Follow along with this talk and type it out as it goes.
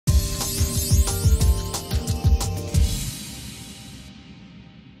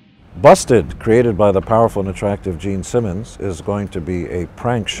Busted, created by the powerful and attractive Gene Simmons, is going to be a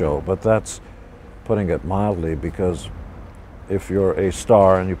prank show, but that's putting it mildly, because if you're a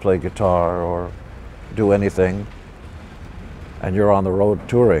star and you play guitar or do anything and you're on the road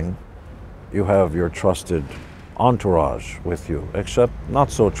touring, you have your trusted entourage with you, except not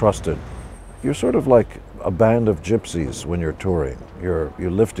so trusted. You're sort of like a band of gypsies when you're touring.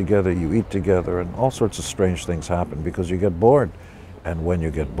 You live together, you eat together, and all sorts of strange things happen because you get bored. And when you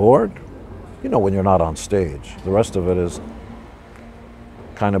get bored, you know, when you're not on stage, the rest of it is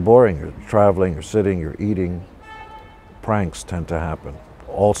kind of boring. You're traveling, you're sitting, you're eating. Pranks tend to happen,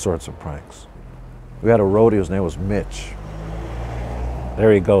 all sorts of pranks. We had a roadie whose name was Mitch.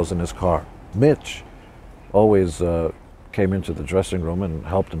 There he goes in his car. Mitch always came into the dressing room and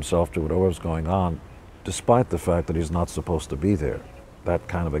helped himself to whatever was going on, despite the fact that he's not supposed to be there. That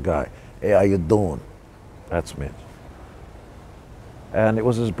kind of a guy. Hey, how you doing? That's Mitch. And it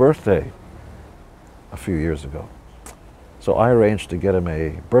was his birthday a few years ago. So I arranged to get him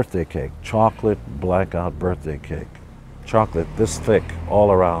a birthday cake, chocolate blackout birthday cake. Chocolate this thick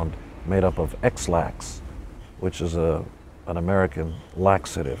all around, made up of X-Lax, which is an American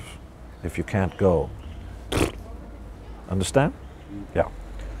laxative, if you can't go. Understand? Yeah.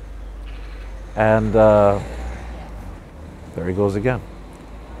 And there he goes again.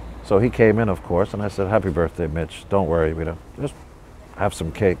 So he came in, of course, and I said, "Happy birthday, Mitch. Don't worry, just have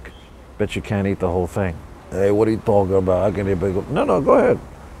some cake. Bet you can't eat the whole thing." "Hey, what are you talking about? I can eat a big..." No, go ahead.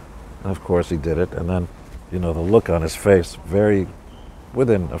 And of course he did it, and then, you know, the look on his face,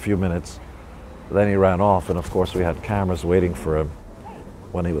 within a few minutes, then he ran off, and of course we had cameras waiting for him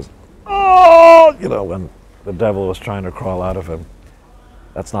when he was, oh, you know, when the devil was trying to crawl out of him.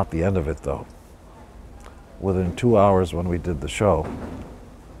 That's not the end of it, though. Within 2 hours when we did the show,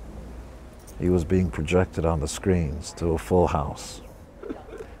 he was being projected on the screens to a full house.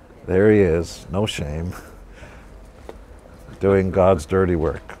 There he is, no shame, doing God's dirty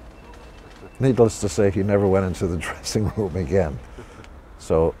work. Needless to say, he never went into the dressing room again.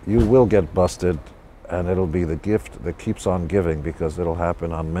 So you will get busted, and it'll be the gift that keeps on giving, because it'll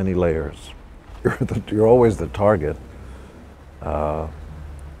happen on many layers. You're always the target. We're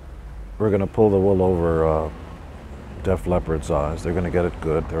going to pull the wool over Def Leppard's eyes. They're going to get it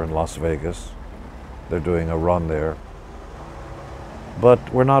good. They're in Las Vegas. They're doing a run there.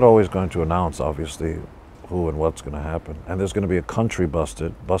 But we're not always going to announce, obviously, who and what's going to happen. And there's going to be a country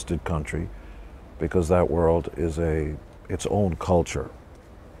busted country, because that world is its own culture.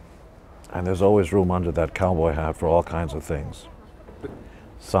 And there's always room under that cowboy hat for all kinds of things.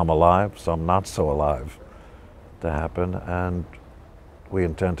 Some alive, some not so alive, to happen, and we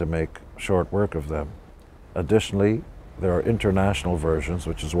intend to make short work of them. Additionally, there are international versions,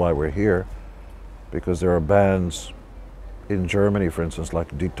 which is why we're here, because there are bands in Germany, for instance,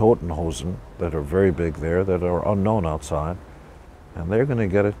 like Die Totenhosen, that are very big there, that are unknown outside, and they're going to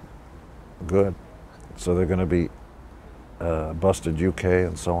get it good. So they're going to be busted UK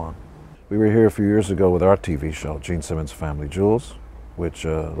and so on. We were here a few years ago with our TV show, Gene Simmons' Family Jewels, which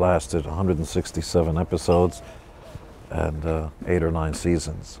lasted 167 episodes and 8 or 9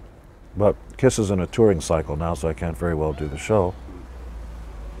 seasons. But Kiss is in a touring cycle now, so I can't very well do the show.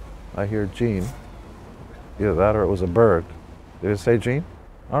 I hear Gene. Either that or it was a bird. Did it say Gene?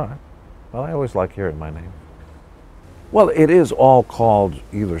 All right. Well, I always like hearing my name. Well, it is all called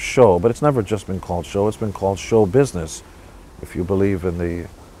either show, but it's never just been called show. It's been called show business, if you believe in the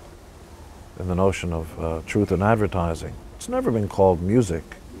notion of truth in advertising. It's never been called music,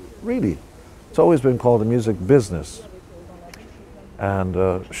 really. It's always been called the music business.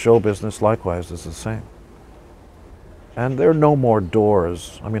 And show business, likewise, is the same. And there are no more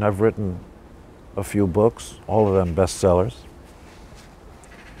doors. I mean, I've written a few books, all of them bestsellers.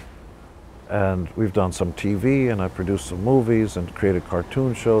 And we've done some TV, and I've produced some movies and created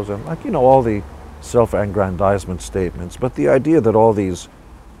cartoon shows, and, like, you know, all the self-aggrandizement statements. But the idea that all these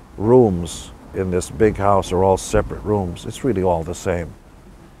rooms in this big house are all separate rooms, it's really all the same.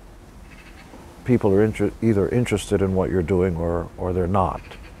 People are either interested in what you're doing or they're not,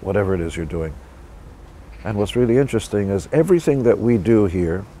 whatever it is you're doing. And what's really interesting is everything that we do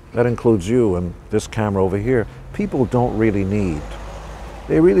here, that includes you and this camera over here, people don't really need.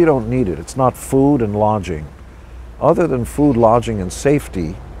 They really don't need it. It's not food and lodging. Other than food, lodging, and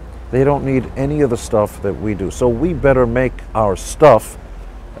safety, they don't need any of the stuff that we do. So we better make our stuff,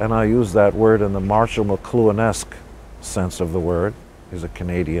 and I use that word in the Marshall McLuhan-esque sense of the word. He's a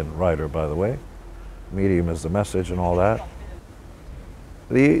Canadian writer, by the way. Medium is the message and all that.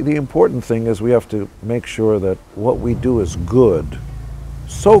 The important thing is we have to make sure that what we do is good.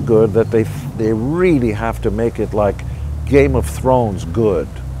 So good that they really have to make it like Game of Thrones good.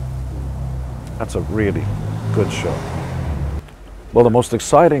 That's a really good show. Well, the most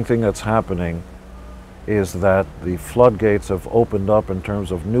exciting thing that's happening is that the floodgates have opened up in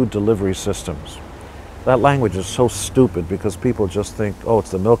terms of new delivery systems. That language is so stupid because people just think, oh,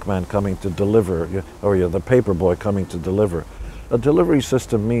 it's the milkman coming to deliver, or the paper boy coming to deliver. A delivery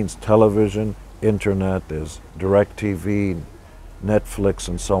system means television, internet, there's DirecTV, Netflix,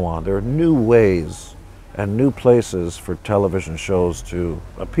 and so on. There are new ways and new places for television shows to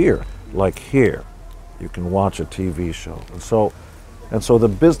appear, like here. You can watch a TV show. And so the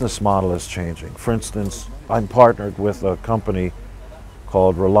business model is changing. For instance, I'm partnered with a company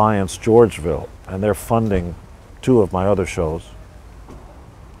called Reliance Georgeville, and they're funding 2 of my other shows.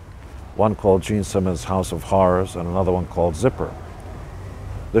 One called Gene Simmons' House of Horrors and another one called Zipper.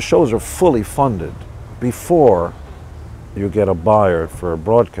 The shows are fully funded before you get a buyer for a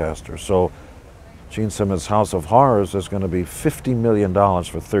broadcaster. So Gene Simmons' House of Horrors is going to be $50 million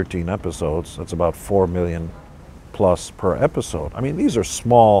for 13 episodes. That's about $4 million plus per episode. I mean, these are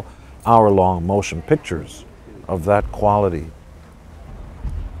small hour-long motion pictures of that quality.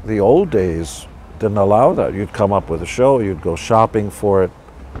 The old days didn't allow that. You'd come up with a show, you'd go shopping for it.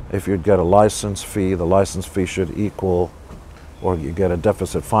 If you'd get a license fee, the license fee should equal, or you get a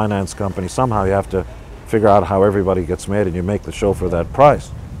deficit finance company. Somehow you have to figure out how everybody gets made and you make the show for that price.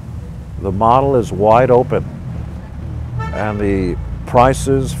 The model is wide open, and the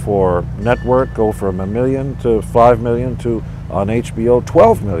prices for network go from $1 million to $5 million to, on HBO,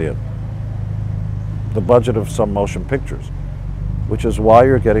 $12 million. The budget of some motion pictures, which is why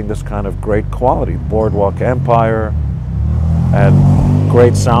you're getting this kind of great quality. Boardwalk Empire, and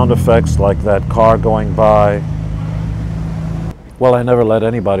great sound effects like that car going by. Well, I never let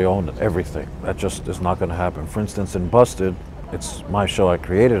anybody own everything. That just is not going to happen. For instance, in Busted, it's my show, I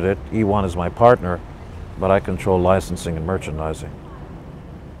created it. E1 is my partner, but I control licensing and merchandising.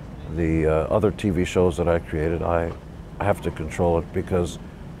 The other TV shows that I created, I have to control it because,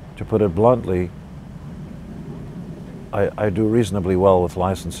 to put it bluntly, I do reasonably well with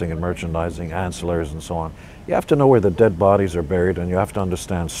licensing and merchandising, ancillaries and so on. You have to know where the dead bodies are buried, and you have to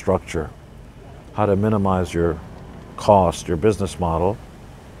understand structure, how to minimize your cost, your business model.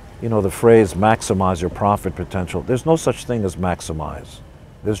 You know, the phrase maximize your profit potential. There's no such thing as maximize.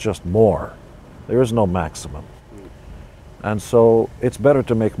 There's just more. There is no maximum. And so it's better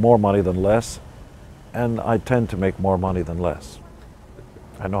to make more money than less, and I tend to make more money than less.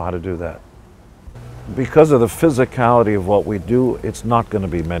 I know how to do that. Because of the physicality of what we do, it's not going to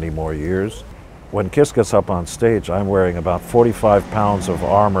be many more years. When Kiss gets up on stage, I'm wearing about 45 pounds of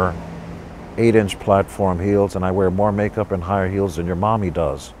armor, 8-inch platform heels, and I wear more makeup and higher heels than your mommy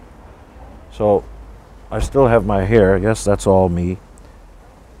does. So I still have my hair. Yes, that's all me.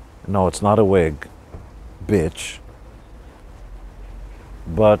 No, it's not a wig, bitch.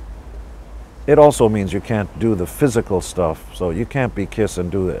 But it also means you can't do the physical stuff. So you can't be Kiss and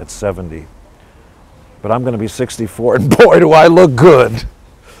do it at 70. But I'm going to be 64, and boy, do I look good.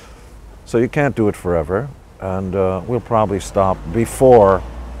 So you can't do it forever. And we'll probably stop before,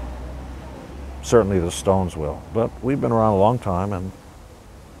 certainly the Stones will. But we've been around a long time and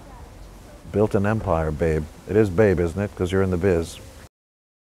built an empire, babe. It is babe, isn't it? Because you're in the biz.